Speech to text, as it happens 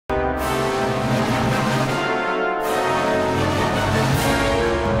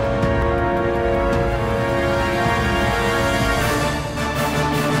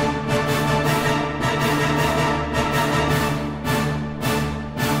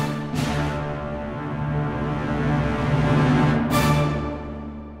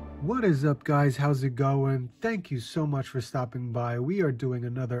What is up, guys? How's it going? Thank you so much for stopping by. We are doing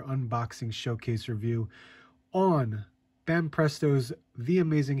another unboxing showcase review on Banpresto's The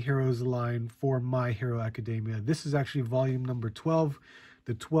Amazing Heroes line for My Hero Academia. This is actually volume number 12,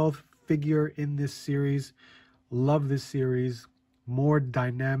 the 12th figure in this series. Love this series. More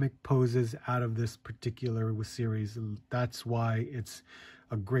dynamic poses out of this particular series. That's why it's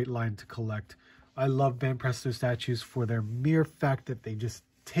a great line to collect. I love Banpresto statues for their mere fact that they just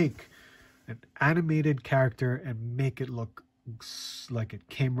take an animated character and make it look like it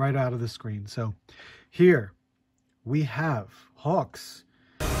came right out of the screen. So here we have Hawks.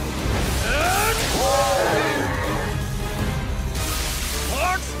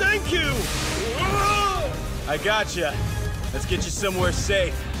 Hawks, thank you! I gotcha. Let's get you somewhere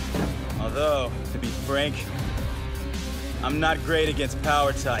safe. Although, to be frank, I'm not great against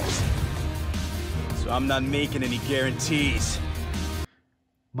power types. So I'm not making any guarantees.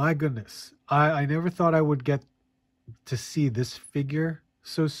 My goodness, I never thought I would get to see this figure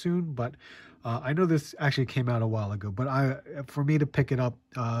so soon, but I know this actually came out a while ago, but for me to pick it up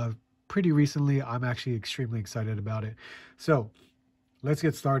pretty recently, I'm actually extremely excited about it. So let's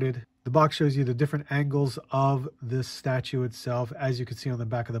get started. The box shows you the different angles of this statue itself. As you can see on the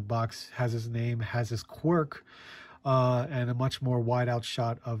back of the box, has his name, has his quirk, and a much more wide out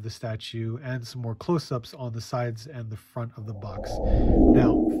shot of the statue and some more close-ups on the sides and the front of the box.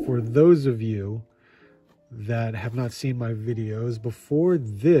 Now, for those of you that have not seen my videos, before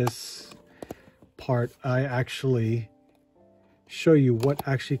this part, I actually show you what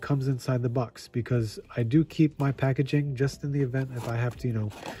actually comes inside the box, because I do keep my packaging just in the event if I have to, you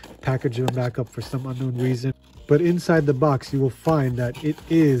know, package them back up for some unknown reason. But inside the box, you will find that it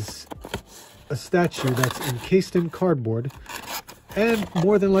is a statue that's encased in cardboard, and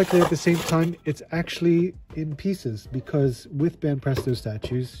more than likely at the same time it's actually in pieces, because with Banpresto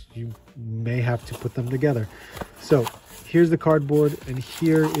statues you may have to put them together. So here's the cardboard, and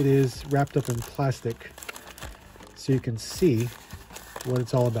here it is wrapped up in plastic, so you can see what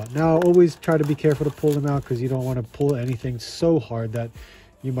it's all about. Now always try to be careful to pull them out, because you don't want to pull anything so hard that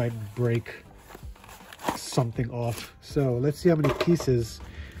you might break something off. So let's see how many pieces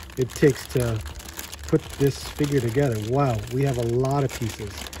it takes to put this figure together. Wow, we have a lot of pieces.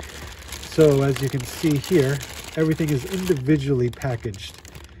 So as you can see here, everything is individually packaged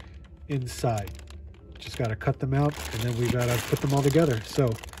inside. Just got to cut them out, and then we got to put them all together. So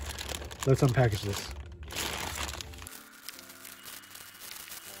let's unpackage this.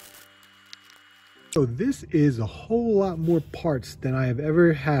 So this is a whole lot more parts than I have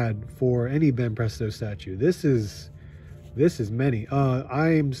ever had for any Banpresto statue. This is many.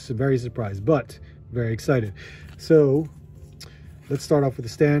 I am very surprised, but very excited. So let's start off with the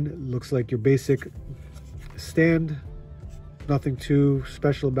stand. It looks like your basic stand, nothing too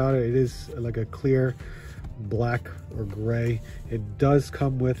special about it. It is like a clear black or gray. It does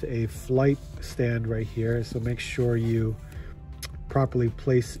come with a flight stand right here, so make sure you properly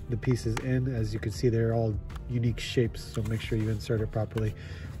place the pieces in. As you can see, they're all unique shapes, so make sure you insert it properly.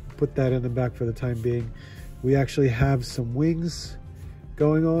 Put that in the back for the time being. We actually have some wings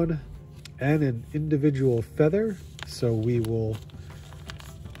going on and an individual feather, so we will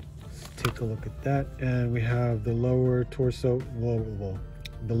take a look at that. And we have the lower torso,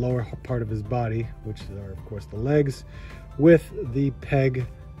 the lower part of his body, which are of course the legs, with the peg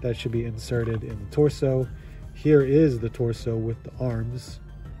that should be inserted in the torso. Here is the torso with the arms,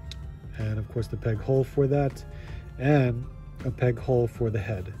 and of course the peg hole for that, and a peg hole for the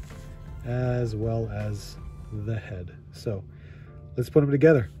head, as well as the head. So let's put them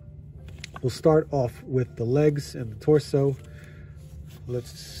together. We'll start off with the legs and the torso.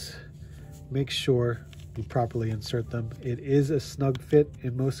 Let's make sure you properly insert them. It is a snug fit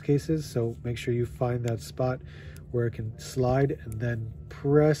in most cases, so make sure you find that spot where it can slide, and then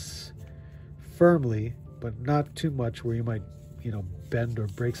press firmly, but not too much where you might, you know, bend or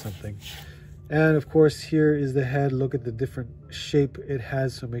break something. And of course, here is the head. Look at the different shape it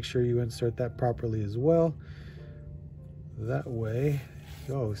has, so make sure you insert that properly as well. That way.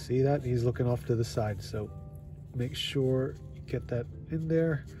 Oh, see that? He's looking off to the side, so make sure you get that in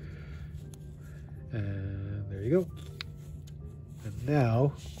there. And there you go. And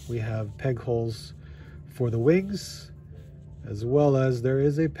now we have peg holes for the wings, as well as there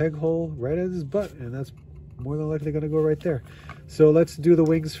is a peg hole right at his butt, and that's more than likely going to go right there. So let's do the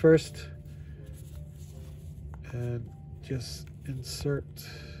wings first, and just insert.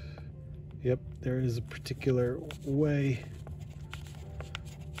 Yep, there is a particular way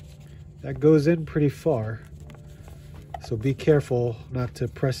that goes in pretty far, so be careful not to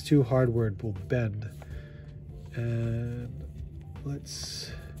press too hard where it will bend. And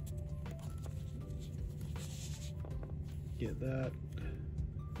let's Yeah,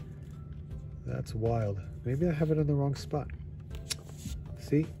 that's wild. Maybe I have it in the wrong spot.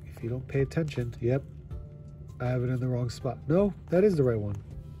 See, if you don't pay attention, yep, I have it in the wrong spot. No, that is the right one.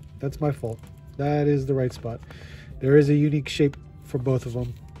 That's my fault. That is the right spot. There is a unique shape for both of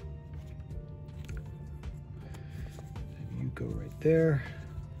them. And you go right there.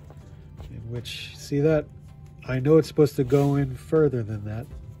 In which, see that? I know it's supposed to go in further than that,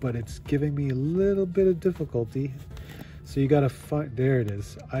 but it's giving me a little bit of difficulty. So you gotta find, there it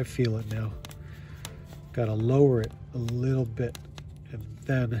is. I feel it now. Gotta lower it a little bit, and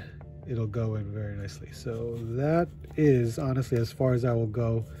then it'll go in very nicely. So that is honestly as far as I will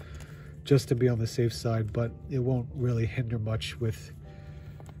go, just to be on the safe side, but it won't really hinder much with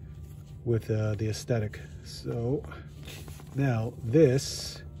the aesthetic. So now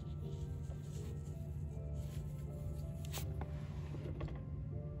this,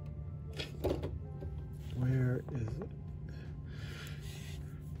 where is it?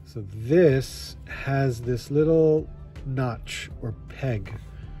 So this has this little notch or peg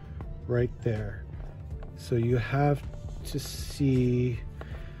right there. So you have to see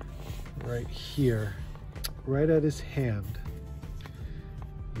right here, right at his hand,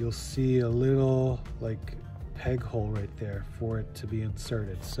 you'll see a little like peg hole right there for it to be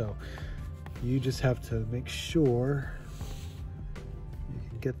inserted. So you just have to make sure you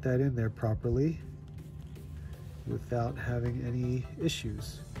can get that in there properly without having any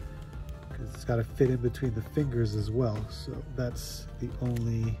issues, because it's got to fit in between the fingers as well. So that's the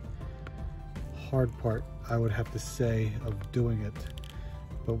only hard part, I would have to say, of doing it.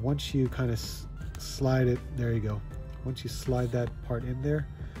 But once you kind of slide it, there you go. Once you slide that part in there,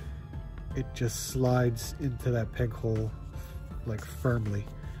 it just slides into that peg hole like firmly.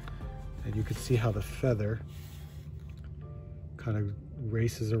 And you can see how the feather kind of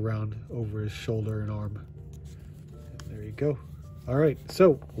races around over his shoulder and arm. And there you go. All right,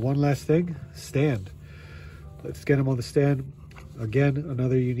 so one last thing, stand. Let's get him on the stand. Again,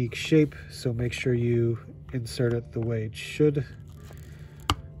 another unique shape, so make sure you insert it the way it should.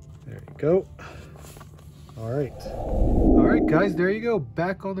 There you go. All right guys, there you go.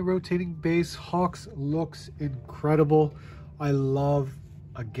 Back on the rotating base. Hawks looks incredible. I love,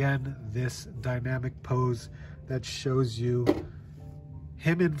 again, this dynamic pose that shows you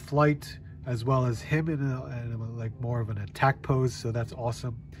him in flight as well as him in a like more of an attack pose. So that's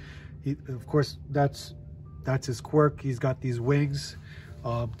awesome. Of course, that's his quirk. He's got these wings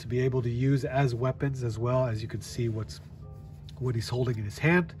to be able to use as weapons as well. As you can see what he's holding in his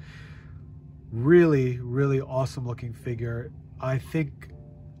hand. Really, really awesome looking figure. I think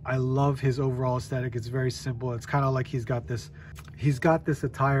I love his overall aesthetic. It's very simple. It's kind of like he's got this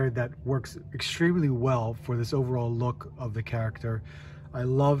attire that works extremely well for this overall look of the character. I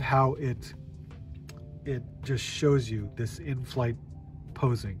love how it just shows you this in-flight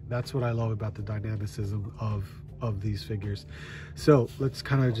posing. That's what I love about the dynamicism of these figures. So let's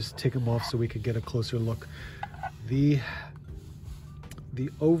kind of just take them off so we can get a closer look. The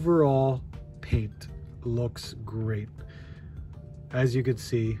overall paint looks great. As you can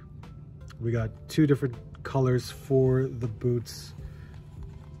see, we got two different colors for the boots.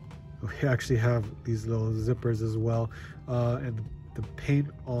 We actually have these little zippers as well, and the paint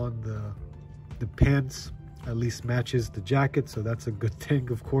on the pants at least matches the jacket, so that's a good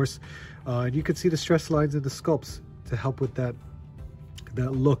thing, of course. And you can see the stress lines in the sculpts to help with that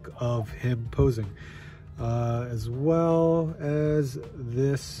look of him posing, as well as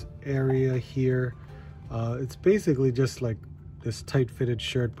this area here. It's basically just like this tight fitted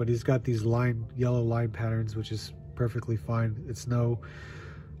shirt, but he's got these yellow line patterns, which is perfectly fine. It's no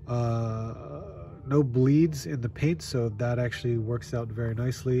bleeds in the paint, so that actually works out very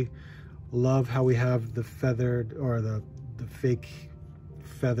nicely. Love how we have the feathered, or the fake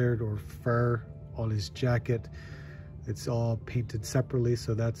feathered or fur on his jacket. It's all painted separately,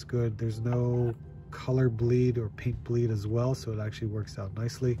 so that's good. There's no color bleed or paint bleed as well, so it actually works out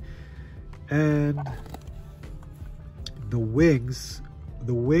nicely. And the wings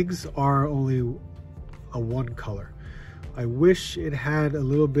are only a one color. I wish it had a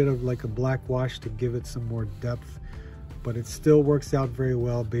little bit of like a black wash to give it some more depth, but it still works out very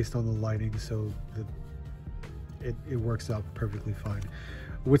well based on the lighting, so it works out perfectly fine.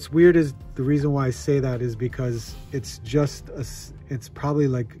 What's weird is, the reason why I say that is because it's probably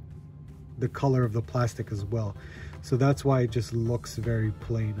like the color of the plastic as well, so that's why it just looks very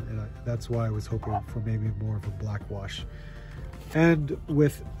plain, and that's why I was hoping for maybe more of a black wash. And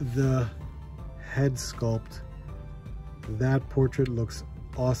with the head sculpt, that portrait looks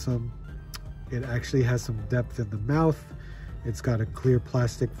awesome. It actually has some depth in the mouth. It's got a clear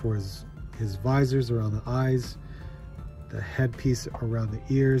plastic for his visors around the eyes. the headpiece around the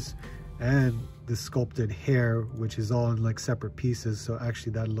ears, and the sculpted hair, which is all in like separate pieces. So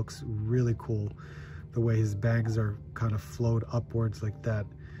actually that looks really cool. The way his bangs are kind of flowed upwards like that.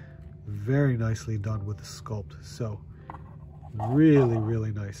 Very nicely done with the sculpt. So really,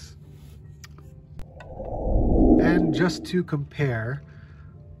 really nice. And just to compare,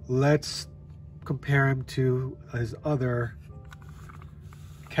 let's compare him to his other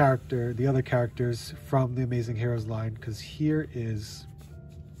character, the other characters from the Amazing Heroes line, because here is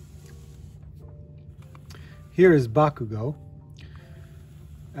Bakugo,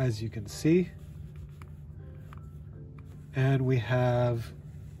 as you can see, and we have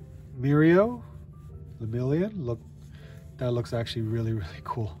Mirio, Lemillion. Look, that looks actually really, really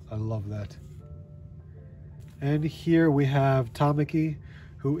cool. I love that. And here we have Tamaki,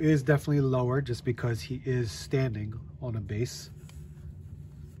 who is definitely lower just because he is standing on a base.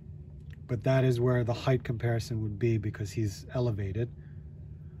 But that is where the height comparison would be, because he's elevated.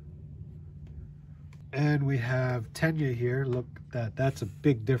 And we have Tenya here. Look, that's a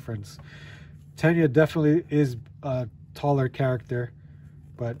big difference. Tenya definitely is a taller character,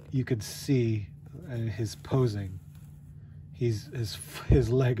 but you can see his posing. His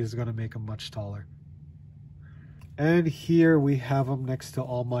leg is going to make him much taller. And here we have him next to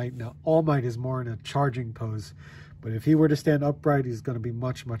All Might. Now, All Might is more in a charging pose, but if he were to stand upright, he's going to be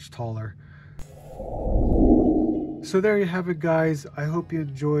much, much taller. So there you have it, guys. I hope you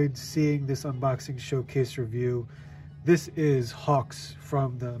enjoyed seeing this unboxing showcase review. This is Hawks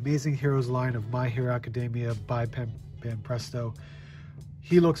from the Amazing Heroes line of My Hero Academia by Banpresto.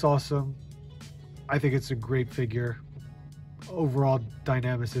 He looks awesome. I think it's a great figure. Overall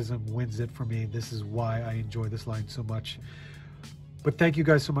dynamicism wins it for me. This is why I enjoy this line so much. But thank you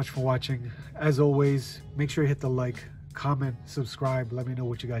guys so much for watching. As always, make sure you hit the like, comment, subscribe. Let me know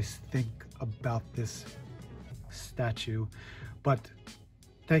what you guys think about this statue. But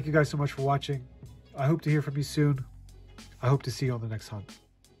thank you guys so much for watching. I hope to hear from you soon. I hope to see you on the next hunt.